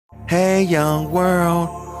Hey, young world.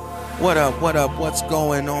 What up? What up? What's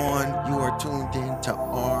going on? You are tuned in to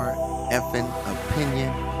our effing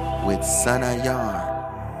opinion with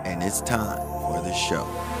Sanayar, and it's time for the show.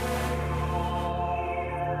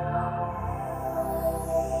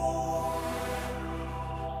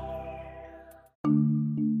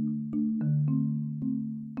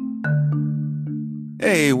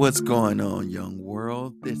 Hey, what's going on, young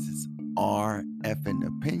world? This is our effing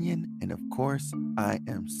opinion, and of course, I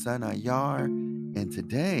am Sanayar, and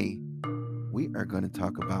today we are going to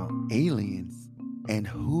talk about aliens and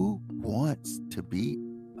who wants to be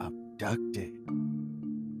abducted.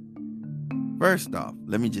 First off,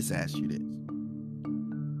 let me just ask you this.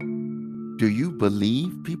 Do you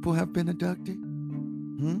believe people have been abducted?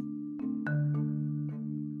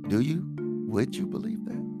 Do you? Would you believe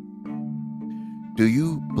that? Do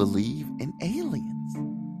you believe in aliens?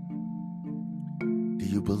 Do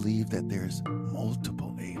you believe that there's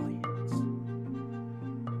multiple aliens?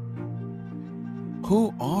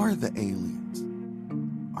 Who are the aliens?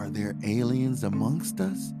 Are there aliens amongst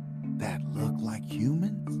us that look like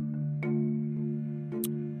humans?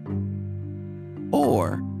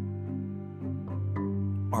 Or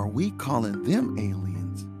are we calling them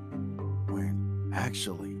aliens when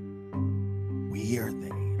actually we are the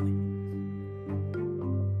aliens?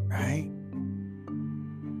 Right?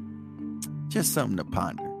 Just something to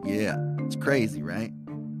ponder. Yeah, it's crazy, right?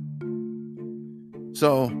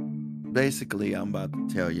 So basically, I'm about to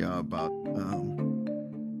tell y'all about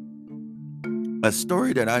a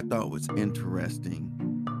story that I thought was interesting.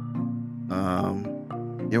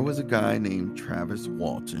 There was a guy named Travis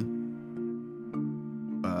Walton,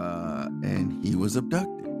 and he was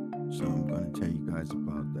abducted. So I'm going to tell you guys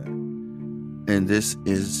about that. And this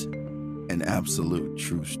is an absolute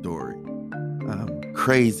true story.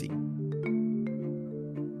 Crazy.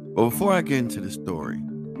 But before I get into the story,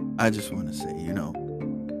 I just want to say,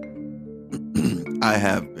 I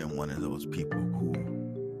have been one of those people who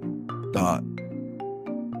thought,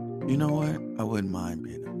 you know what? I wouldn't mind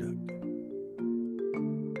being abducted.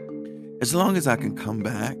 As long as I can come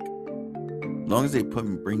back, as long as they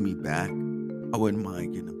bring me back, I wouldn't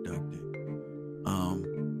mind getting abducted.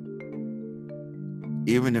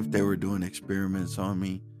 Even if they were doing experiments on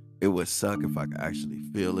me, it would suck if I could actually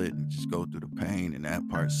feel it and just go through the pain, and that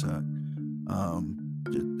part sucked.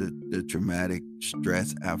 The traumatic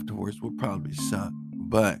stress afterwards would probably suck,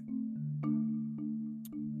 but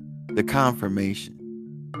the confirmation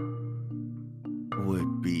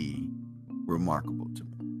would be remarkable to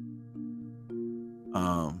me.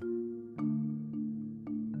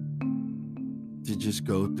 To just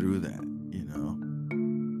go through that,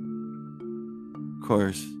 Of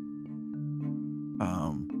course,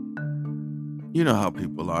 you know how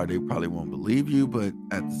people are. They probably won't believe you, but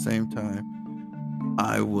at the same time,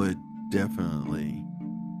 I would definitely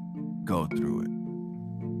go through it.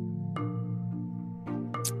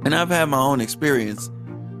 And I've had my own experience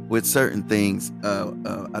with certain things.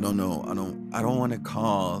 I don't know. I don't want to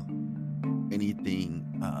call anything,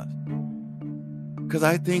 because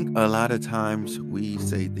I think a lot of times we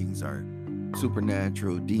say things are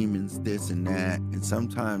supernatural, demons, this and that, and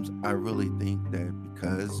sometimes I really think that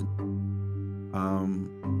because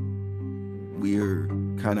we're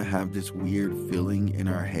kind of have this weird feeling in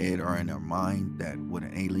our head or in our mind that what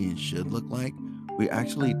an alien should look like, we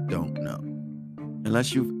actually don't know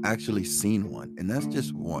unless you've actually seen one, and that's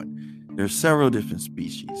just one. There's several different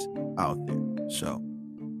species out there, so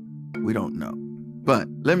we don't know. But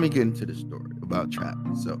let me get into the story about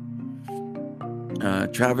Travis. So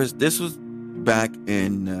Travis, this was back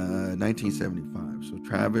in 1975. So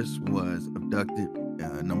Travis was abducted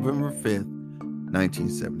November 5th,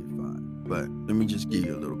 1975. But let me just give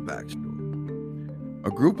you a little backstory.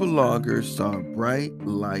 A group of loggers saw a bright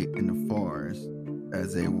light in the forest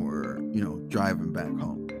as they were, driving back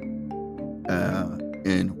home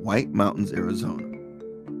in White Mountains, Arizona.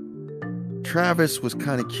 Travis was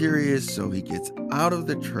kind of curious, so he gets out of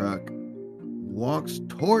the truck, walks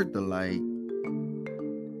toward the light,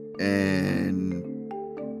 and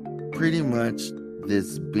pretty much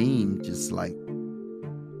this beam just like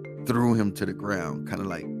threw him to the ground, kind of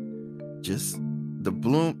like just the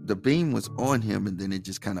beam was on him, and then it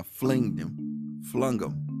just kind of flung him,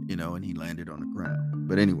 and he landed on the ground.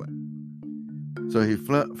 But anyway, so he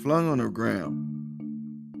flung on the ground.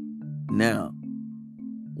 Now,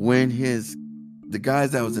 when the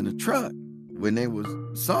guys that was in the truck, when they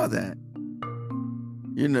saw that,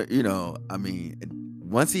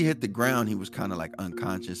 once he hit the ground, he was kind of like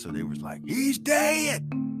unconscious. So they was like, he's dead.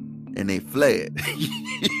 And they fled.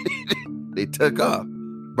 They took off.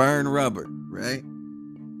 Burn rubber, right?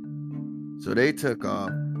 So they took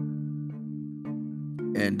off.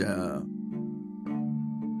 And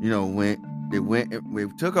we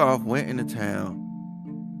took off, went into town,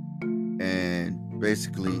 and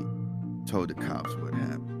basically told the cops what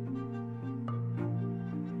happened.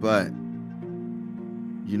 But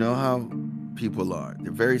you know how people are.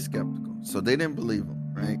 They're very skeptical. So they didn't believe him,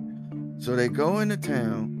 right? So they go into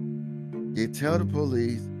town, they tell the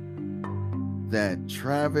police that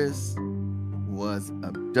Travis was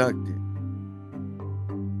abducted.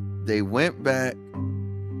 They went back.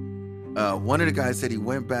 One of the guys said he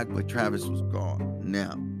went back, but Travis was gone.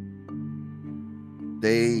 Now,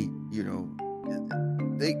 they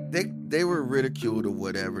were ridiculed or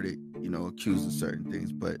whatever. They, accused of certain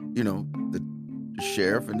things. But, the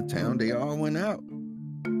sheriff in the town, they all went out.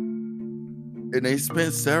 And they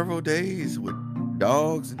spent several days with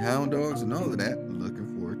dogs and hound dogs and all of that looking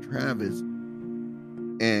for Travis.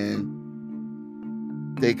 And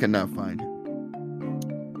they could not find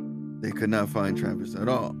him. They could not find Travis at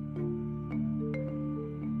all.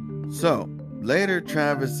 So later,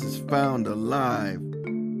 Travis is found alive,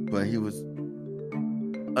 but he was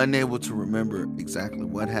unable to remember exactly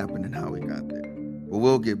what happened and how he got there. But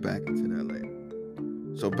we'll get back into that later.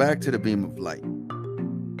 So back to the beam of light.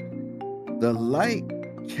 The light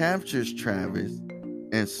captures Travis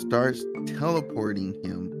and starts teleporting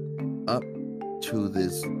him up to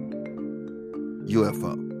this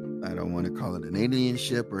UFO. I don't want to call it an alien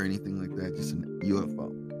ship or anything like that, just an UFO.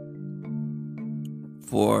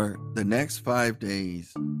 For the next 5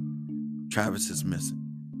 days, Travis is missing.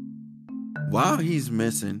 While he's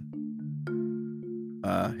missing,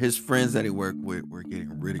 his friends that he worked with were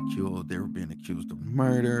getting ridiculed. They were being accused of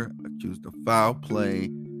murder, accused of foul play,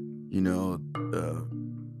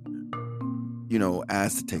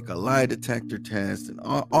 asked to take a lie detector test and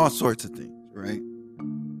all sorts of things, right?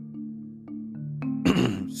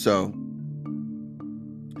 So,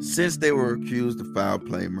 since they were accused of foul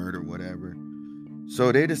play, murder, whatever,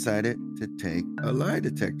 so they decided to take a lie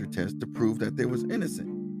detector test to prove that they was innocent.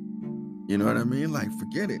 You know what I mean? Like,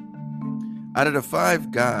 forget it. Out of the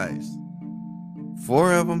 5 guys,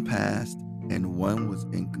 4 of them passed and 1 was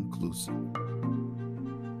inconclusive.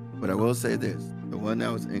 But I will say this, the one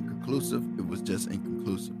that was inconclusive, it was just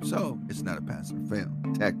inconclusive. So it's not a pass or fail,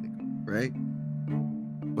 technically, right?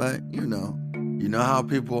 But you know how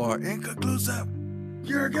people are inconclusive.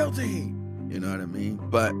 You're guilty. You know what I mean?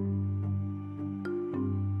 But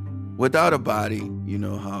without a body, you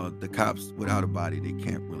know how the cops, without a body, they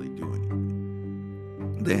can't really do anything.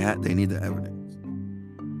 They need the evidence.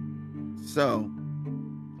 So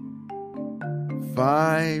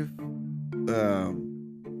 5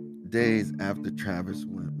 days after Travis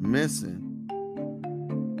went missing,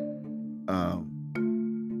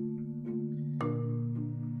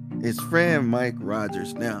 his friend Mike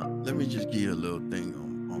Rogers. Now, let me just give you a little thing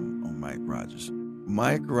on Mike Rogers.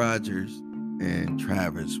 Mike Rogers and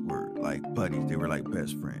Travis were like buddies. They were like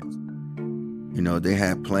best friends. They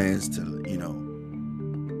had plans to,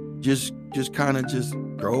 just kind of just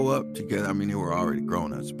grow up together. I mean, they were already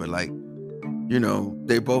grown-ups, but like,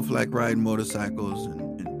 they both like riding motorcycles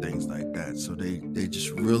and things like that. So they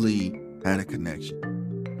just really had a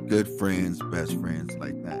connection. Good friends, best friends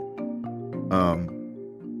like that.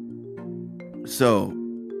 So,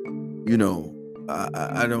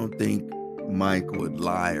 I don't think Mike would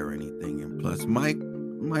lie or anything. And plus, Mike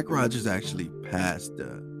Rogers actually passed.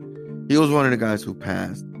 He was one of the guys who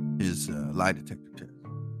passed his lie detector test.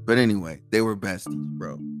 But anyway, they were besties,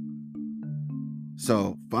 bro.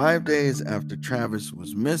 So 5 days after Travis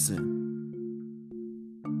was missing,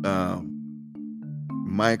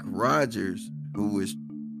 Mike Rogers, who was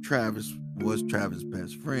Travis'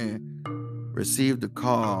 best friend, received a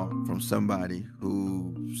call from somebody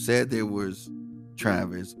who said there was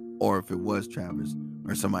Travis, or if it was Travis,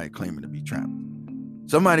 or somebody claiming to be Travis.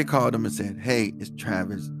 Somebody called him and said, "Hey, it's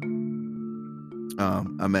Travis.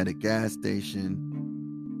 I'm at a gas station.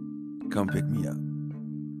 Come pick me up."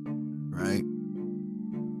 Right?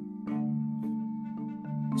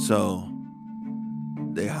 So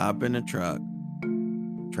they hop in the truck.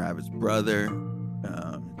 Travis' brother,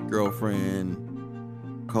 girlfriend,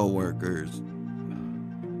 co-workers,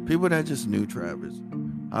 people that just knew Travis,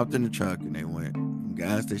 hopped in the truck and they went from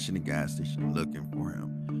gas station to gas station looking for him,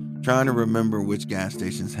 trying to remember which gas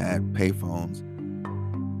stations had payphones.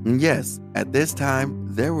 And yes, at this time,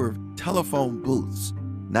 there were telephone booths,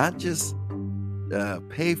 not just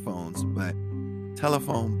payphones, but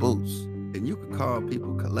telephone booths. And you could call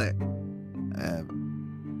people collect.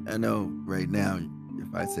 I know right now,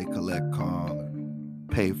 if I say collect call or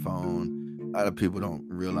payphone, a lot of people don't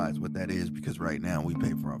realize what that is because right now we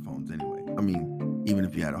pay for our phones anyway. I mean, even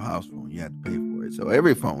if you had a house phone, you had to pay for it. So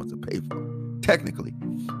every phone was a payphone. technically.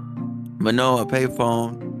 But no, a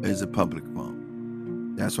payphone is a public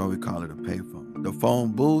phone. That's why we call it a payphone. The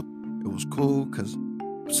phone booth, it was cool because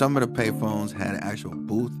some of the payphones had an actual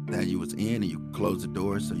booth that you was in, and you closed the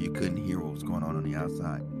door so you couldn't hear what was going on the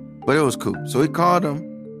outside. But it was cool. So we called him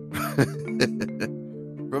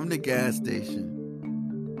from the gas station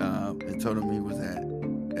and told him he was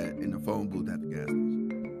in the phone booth at the gas station.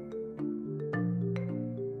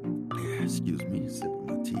 Yeah, excuse me, sipping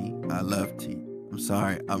my tea. I love tea. I'm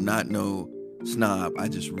sorry, I'm not no snob. I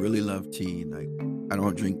just really love tea. Like, I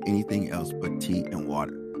don't drink anything else but tea and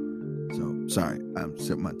water. So sorry, I'm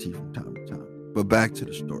sipping my tea from time to time. But back to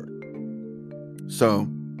the story. So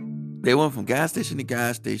they went from gas station to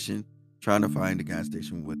gas station, trying to find the gas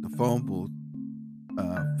station with the phone booth.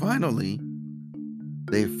 Finally,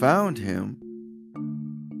 they found him,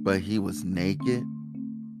 but he was naked,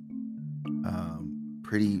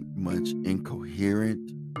 pretty much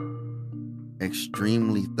incoherent,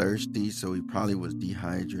 extremely thirsty, so he probably was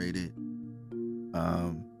dehydrated.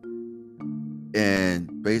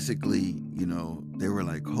 And basically, they were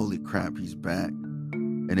like, holy crap, he's back.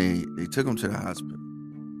 And they took him to the hospital.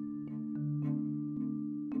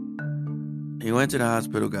 He went to the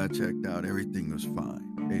hospital, got checked out, everything was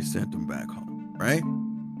fine. They sent him back home, right?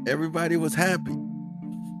 Everybody was happy.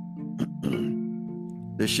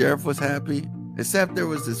 The sheriff was happy, except there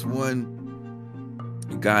was this one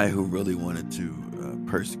guy who really wanted to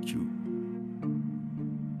persecute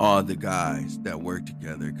all the guys that worked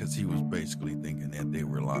together, because he was basically thinking that they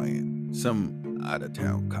were lying. Some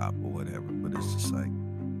out-of-town cop or whatever. But it's just like,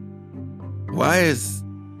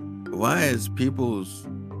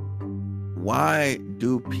 why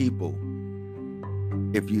do people,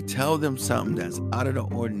 if you tell them something that's out of the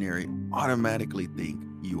ordinary, automatically think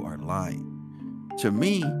you are lying? To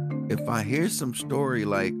me, if I hear some story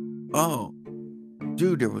like, oh,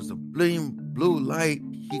 dude, there was a blue light,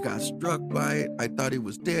 he got struck by it, I thought he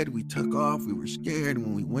was dead, we took off, we were scared, and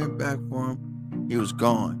when we went back for him, he was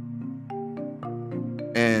gone.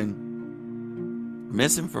 And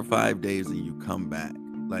missing for 5 days and you come back,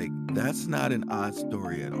 like, that's not an odd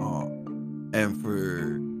story at all. And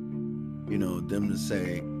for them to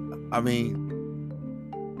say, I mean,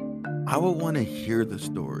 I would want to hear the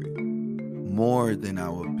story more than I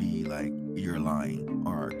would be like, you're lying,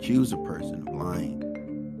 or accuse a person of lying.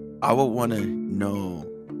 I would want to know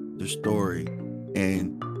the story.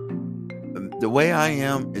 And the way I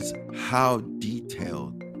am is how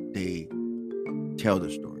detailed they tell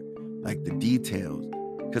the story, like the details.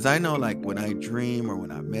 Because I know, like, when I dream or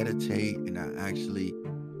when I meditate, and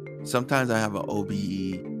sometimes I have an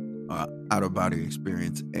OBE, out of body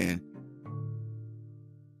experience, and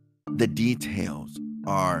the details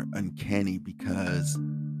are uncanny because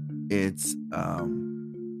it's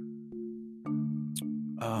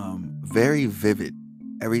very vivid.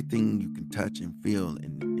 Everything you can touch and feel,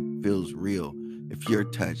 and it feels real. If you're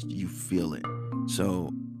touched, you feel it. So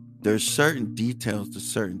there's certain details to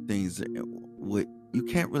certain things that you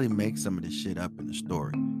can't really make some of this shit up in the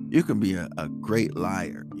story. You can be a great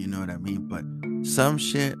liar, you know what I mean? But some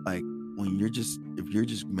shit, like, if you're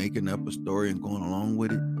just making up a story and going along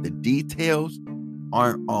with it, the details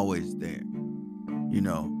aren't always there,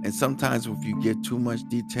 and sometimes if you get too much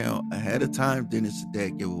detail ahead of time, then it's a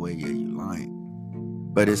dead giveaway. Yeah, you're lying.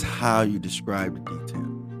 But it's how you describe the detail.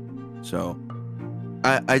 So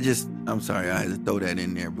I'm sorry, I had to throw that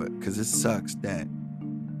in there, but because it sucks that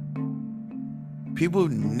people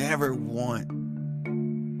never want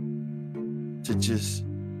to just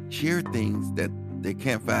hear things that they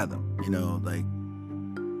can't fathom, like,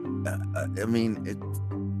 I mean,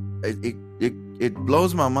 it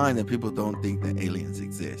blows my mind that people don't think that aliens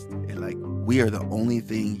exist. And, like, we are the only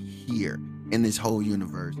thing here in this whole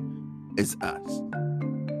universe. It's us.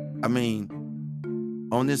 I mean,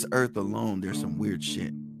 on this earth alone, there's some weird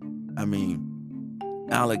shit. I mean,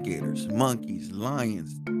 alligators, monkeys,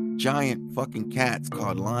 lions, giant fucking cats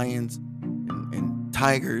called lions, and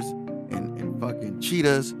tigers, and fucking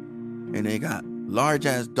cheetahs, and they got large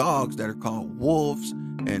ass dogs that are called wolves,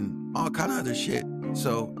 and all kind of other shit.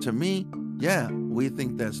 So to me, yeah, we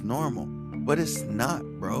think that's normal, but it's not,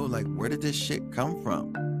 bro. Like, where did this shit come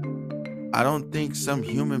from? I don't think some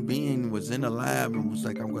human being was in a lab and was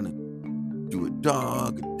like, I'm gonna do a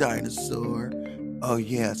dog, a dinosaur, oh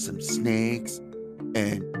yeah, some snakes,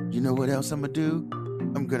 and you know what else I'm gonna do?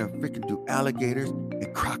 I'm gonna freaking do alligators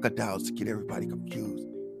and crocodiles to get everybody confused.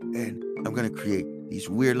 And I'm gonna create these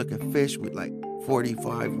weird looking fish with like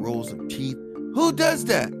 45 rows of teeth. Who does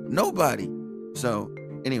that? Nobody. So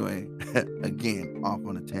anyway, again, off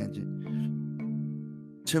on a tangent.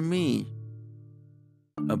 To me,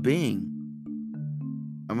 I'm a being.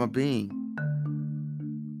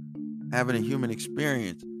 having a human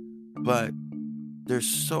experience, but there's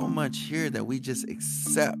so much here that we just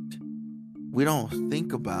accept. We don't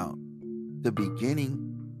think about the beginning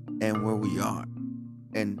and where we are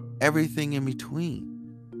and everything in between.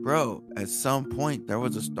 Bro, at some point there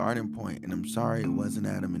was a starting point, and I'm sorry it wasn't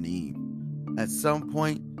Adam and Eve. At some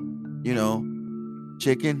point, you know,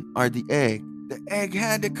 chicken or the egg. The egg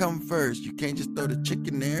had to come first. You can't just throw the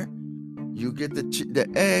chicken there. You get the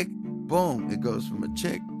egg, boom, it goes from a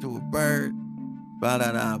chick to a bird. Ba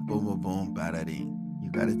da da, boom, boom, boom, ba da dee. You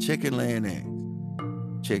got a chicken laying eggs.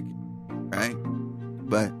 Chicken, right?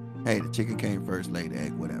 But hey, the chicken came first, laid the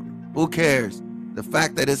egg, whatever. Who cares? The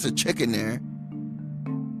fact that it's a chicken there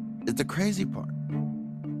is the crazy part.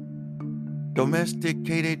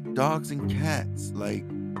 Domesticated dogs and cats, like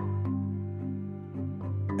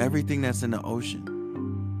everything that's in the ocean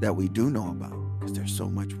that we do know about, because there's so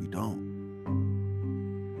much we don't.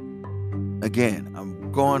 Again,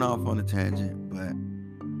 I'm going off on a tangent, but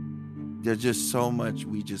there's just so much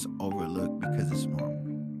we just overlook because it's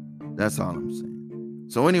normal. That's all I'm saying.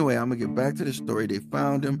 So anyway, I'm going to get back to the story. They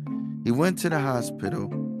found him. He went to the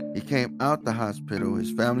hospital. He came out the hospital.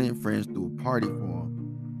 His family and friends threw a party for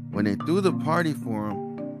him. When they threw the party for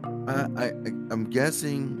him, I'm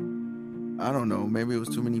guessing, I don't know, maybe it was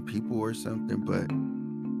too many people or something, but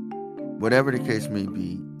whatever the case may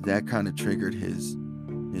be, that kind of triggered his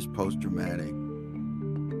post-traumatic,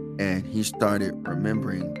 and he started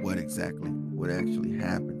remembering what actually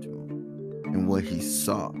happened to him and what he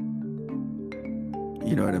saw.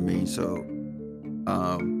 You know what I mean? So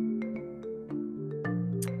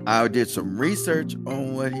I did some research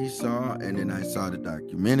on what he saw, and then I saw the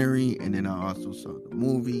documentary, and then I also saw the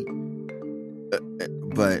movie,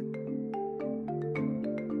 but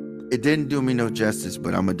it didn't do me no justice.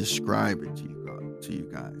 But I'm gonna describe it to you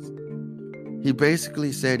guys. He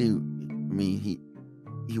basically said he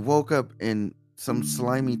woke up in some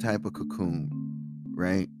slimy type of cocoon,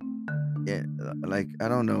 right? Yeah, like, I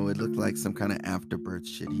don't know, it looked like some kind of afterbirth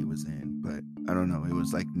shit he was in, but I don't know, it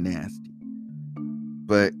was like nasty.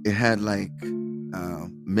 But it had like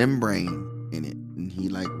membrane in it, and he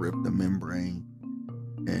like ripped the membrane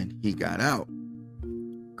and he got out.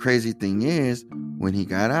 Crazy thing is, when he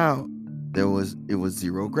got out, it was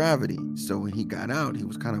zero gravity. So when he got out, he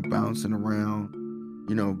was kind of bouncing around,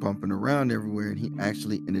 bumping around everywhere, and he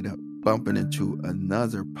actually ended up bumping into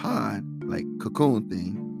another pod, like cocoon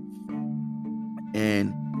thing,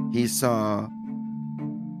 and he saw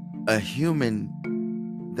a human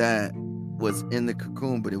that was in the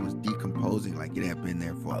cocoon, but it was decomposing, like it had been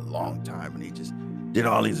there for a long time, and he just did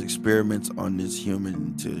all these experiments on this human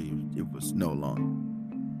until it was no longer.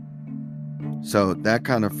 So that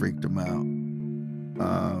kind of freaked him out.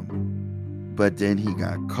 But then he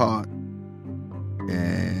got caught,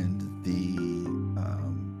 and the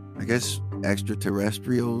I guess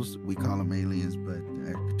extraterrestrials, we call them aliens, but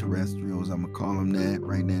the extraterrestrials, I'm gonna call them that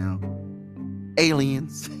right now,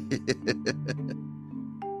 aliens.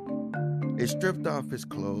 They stripped off his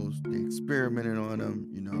clothes. They experimented on him.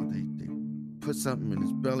 They put something in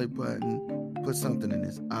his belly button, put something in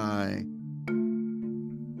his eye.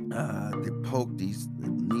 They poked these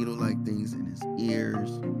needle-like things in his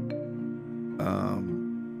ears.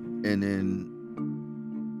 And then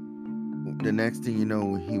the next thing you know,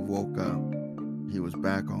 when he woke up, he was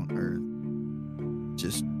back on Earth,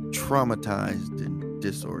 just traumatized and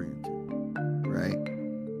disoriented, right?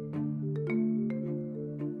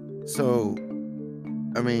 So,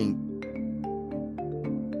 I mean,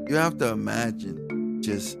 you have to imagine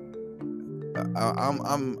just, I'm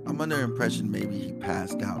under the impression maybe he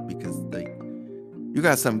passed out, because like, you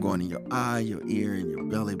got something going in your eye, your ear, and your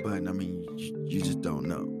belly button. I mean, you just don't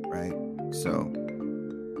know, right? So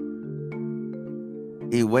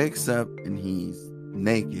he wakes up and he's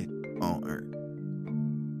naked on Earth.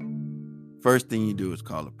 First thing you do is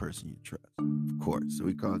call a person you trust, of course. So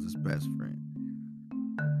he calls his best friend,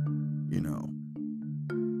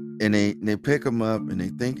 and they pick him up and they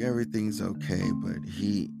think everything's okay, but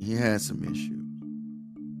he has some issues.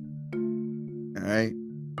 All right.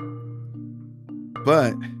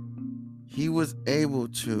 But he was able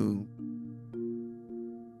to,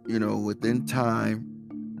 within time,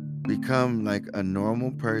 become like a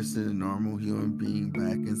normal person, a normal human being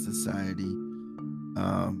back in society.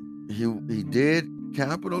 He did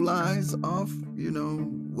capitalize off,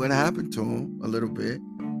 what happened to him a little bit.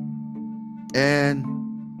 And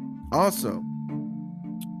also,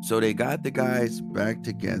 so they got the guys back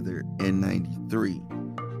together in 93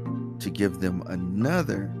 to give them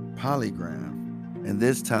another polygraph. And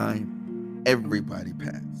this time, everybody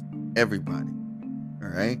passed. Everybody. All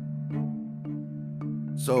right?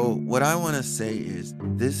 So what I want to say is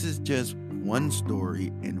this is just one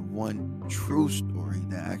story and one true story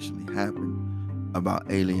that actually happened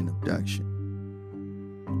about alien abduction.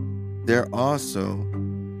 There also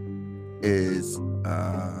is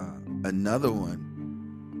another one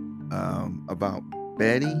about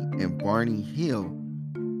Betty and Barney Hill.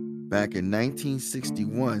 Back in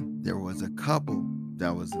 1961, there was a couple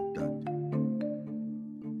that was abducted.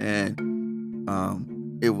 And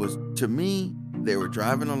it was, to me, they were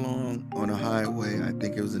driving along on a highway. I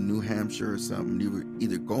think it was in New Hampshire or something. They were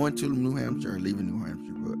either going to New Hampshire or leaving New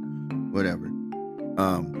Hampshire, but whatever.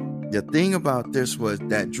 The thing about this was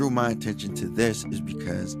that drew my attention to this is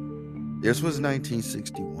because this was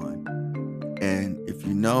 1961. And if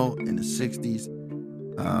you know, in the 60s,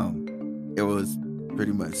 it was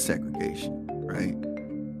pretty much segregation, right?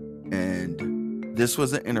 And this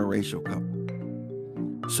was an interracial couple.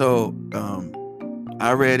 So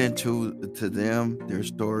I read into their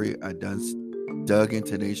story. I dug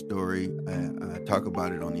into their story. I talk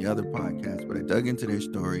about it on the other podcast, but I dug into their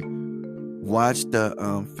story, watched the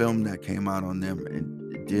film that came out on them,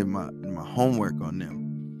 and did my homework on them.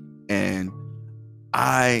 And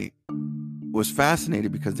I was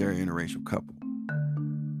fascinated because they're an interracial couple.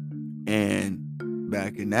 And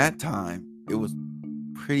back in that time, it was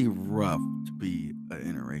pretty rough to be an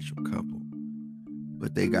interracial couple,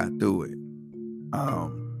 but they got through it.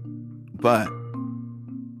 But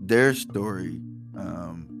their story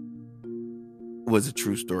was a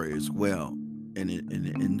true story as well,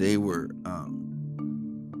 and they were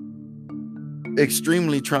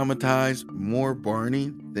extremely traumatized. More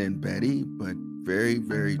Barney than Betty, but very,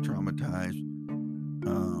 very traumatized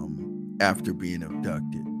after being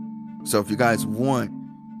abducted. So if you guys want,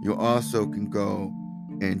 you also can go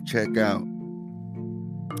and check out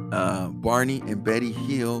Barney and Betty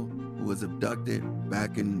Hill, who was abducted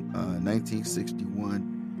back in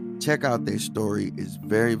 1961. Check out their story. It's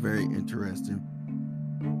very, very interesting.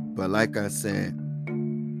 But like I said,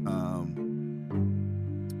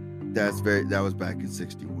 that was back in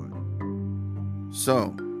 61.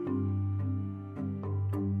 So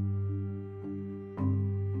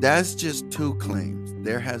that's just two claims.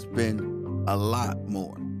 There has been a lot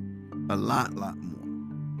more. A lot more.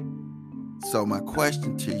 So my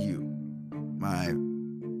question to you, my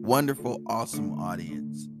wonderful, awesome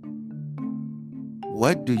audience,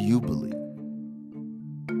 what do you believe?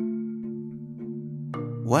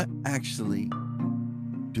 What actually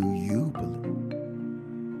do you believe?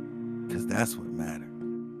 Because that's what matters,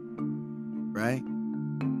 right?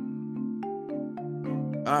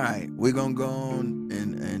 All right, we're going to go on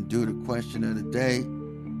and do the question of the day.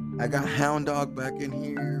 I got Hound Dog back in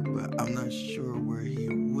here, but I'm not sure where he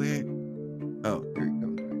went. Oh, here he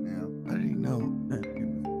comes right now. I didn't know.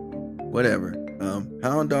 Whatever.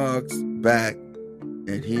 Hound Dog's back,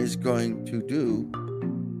 and he's going to do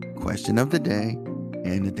question of the day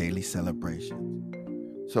and the daily celebrations.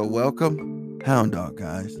 So welcome, Hound Dog,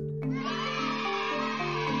 guys.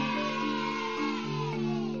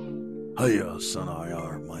 Hey, son of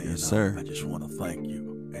IR, man. Yes, sir. I just want to thank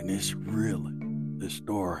you. And this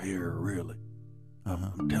story here really,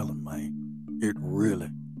 I'm telling, man, it really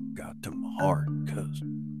got to my heart because,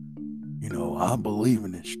 I believe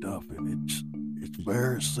in this stuff and it's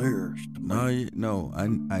very serious to me. I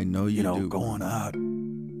know you do. Going out,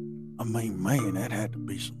 I mean, man, that had to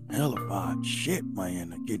be some hellified shit,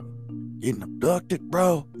 man, getting abducted,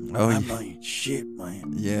 bro. Oh, I yeah. mean, shit,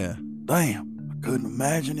 man. Yeah. Damn, I couldn't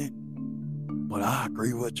imagine it. But I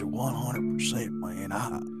agree with you 100%, man.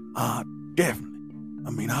 I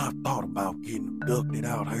definitely, I've thought about getting abducted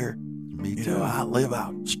out here. Me too. I live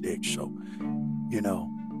out in sticks, so,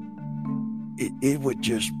 it would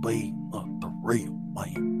just be the real,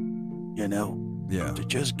 man. Yeah. To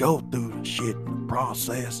just go through the shit and the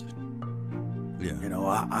process. Yeah.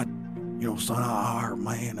 Son,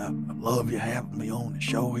 man, I love you having me on the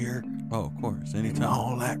show here. Oh, of course. Anytime. And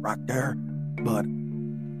all that right there. But,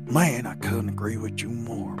 man, I couldn't agree with you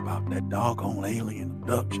more about that doggone alien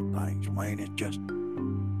abduction things, man. It's just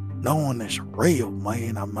knowing it's real,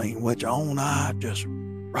 man. With your own eye, just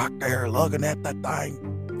right there looking at that thing.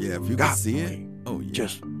 Yeah, if you can see it. Oh, yeah.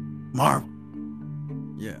 Just marvel.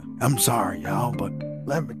 Yeah. I'm sorry, y'all, but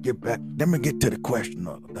let me get to the question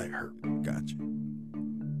of the day, Herb. Gotcha.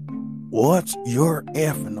 What's your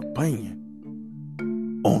effing opinion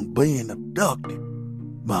on being abducted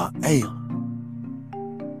by aliens?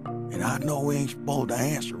 And I know we ain't supposed to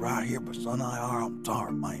answer right here, but son, I'm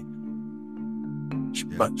sorry, man.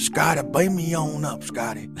 Yeah. But Scotty, beam me on up,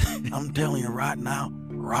 Scotty. I'm telling you right now,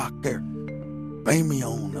 right there. Beam me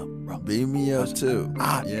on up, bro. Beam me up too.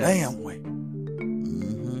 I Yes. damn well.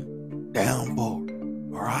 Mm-hmm. Down for it.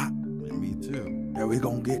 all right? Me too. Now we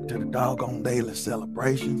gonna get to the doggone daily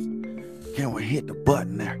celebrations. Can we hit the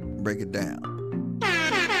button there? Break it down.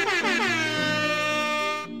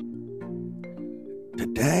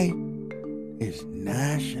 Today is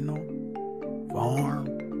National Farm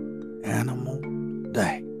Animal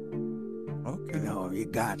Day. Okay. You know, you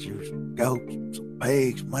got you some goats, some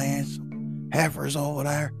pigs, man, some heifers over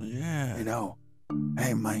there. Yeah. You know,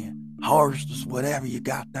 hey, man, horses, whatever you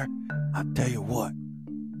got there. I tell you what.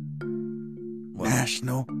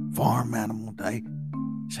 National Farm Animal Day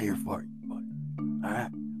is here for you, buddy. All right.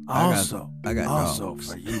 I got also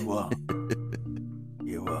dogs. for you,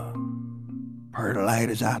 you pretty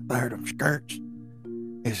ladies out there, them skirts.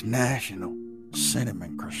 It's National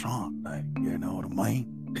Cinnamon Croissant Day. You know what I mean?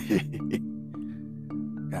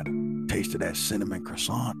 Got a taste of that cinnamon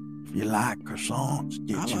croissant. If you like croissants,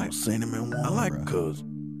 get you a cinnamon one. I like, because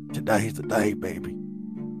today's the day, baby.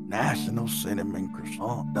 National Cinnamon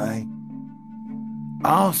Croissant Day.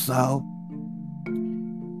 Also,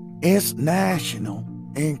 it's National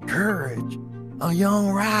Encourage a Young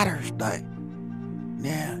Writers Day.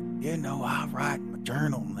 Now, you know, I write my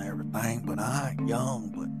journal and everything, but I ain't young,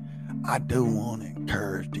 but I do want to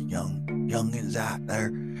encourage the youngins out there.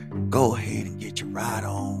 Go ahead and get your right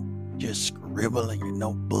on. Just scribble in your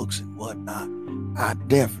notebooks and whatnot. I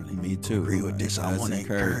definitely Me too. agree with this. I want to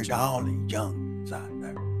encourage all the youngins out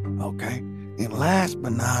there. Okay? And last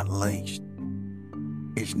but not least,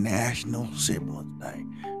 it's National Siblings Day.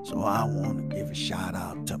 So I want to give a shout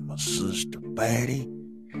out to my sister Betty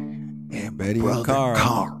and Betty brother and Carl.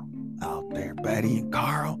 Carl out there. Betty and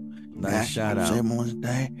Carl. Nice shout out. Siblings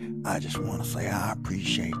Day. I just want to say I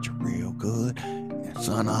appreciate you real good. And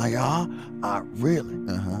son of y'all, I really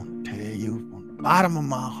want to tell you from the bottom of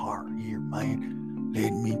my heart here, man,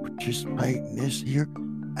 letting me participate in this here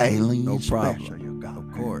alien special you got.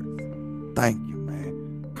 Of course. Thank you,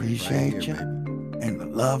 man. Appreciate Right here, you. And I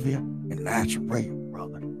love you, and that's real,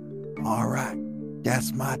 brother. All right,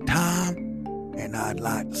 that's my time, and I'd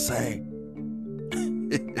like to say,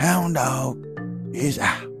 Hound Dog is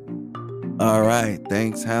out. All right,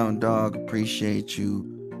 thanks, Hound Dog. Appreciate you.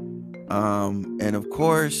 And of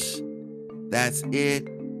course, that's it.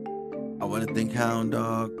 I want to thank Hound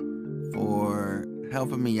Dog for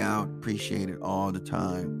helping me out. Appreciate it all the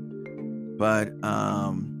time. But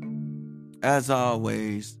as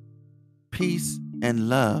always, peace and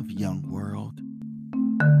love, young world.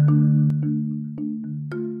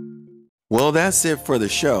 Well, that's it for the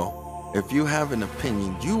show. If you have an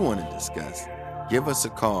opinion you want to discuss, give us a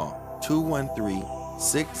call,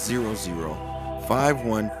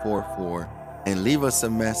 213-600-5144, and leave us a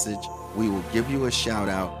message. We will give you a shout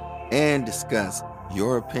out and discuss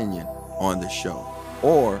your opinion on the show.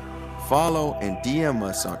 Or follow and DM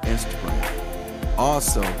us on Instagram.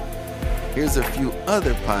 Also, here's a few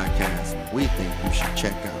other podcasts we think you should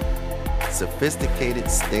check out. Sophisticated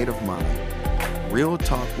State of Mind, Real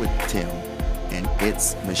Talk with Tim, and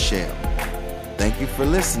It's Michelle. Thank you for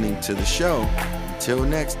listening to the show. Until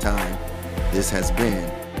next time, this has been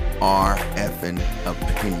our effing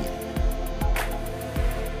opinion.